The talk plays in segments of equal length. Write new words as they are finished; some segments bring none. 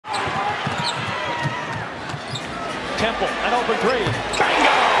Temple, an open three.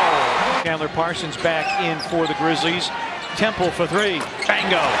 Bango! Chandler Parsons back in for the Grizzlies. Temple for three.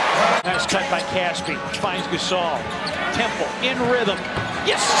 Bango! Nice cut by Caspi. Finds Gasol. Temple in rhythm.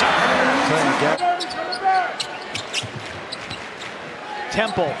 Yes, sir!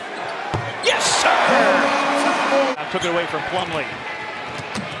 Temple. Yes, sir! Took it away from Plumlee.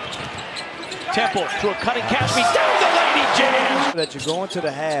 Temple to a cutting Caspi. Down the lady jams! That you're going to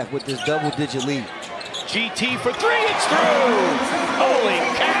the half with this double-digit lead. GT for three, it's through! Holy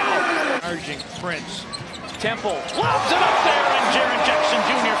cow! Charging Prince. Temple lobs it up there, and Jaren Jackson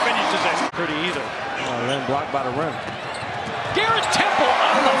Jr. finishes it. Pretty either. Then blocked by the rim. Garrett Temple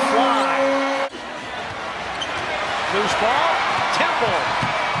on the fly. Loose ball. Temple.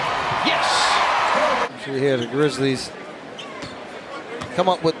 Yes! So here the Grizzlies come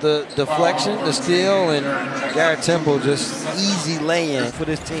up with the deflection, the steal, and Garrett Temple just easy lay-in for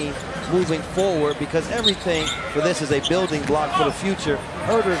this team moving forward, because everything for this is a building block for the future.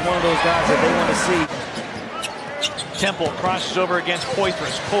 Herter is one of those guys that they want to see. Temple crosses over against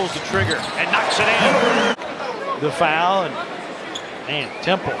Poitras, pulls the trigger, and knocks it in. The foul, and man,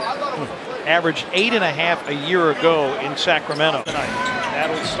 Temple averaged 8.5 a year ago in Sacramento.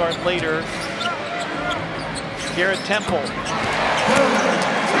 That'll start later. Garrett Temple.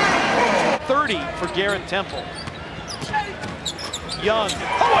 30 for Garrett Temple. Young.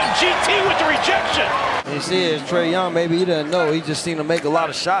 Oh, and GT with the rejection. And you see, it's Trae Young, maybe he doesn't know. He just seemed to make a lot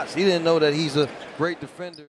of shots. He didn't know that he's a great defender.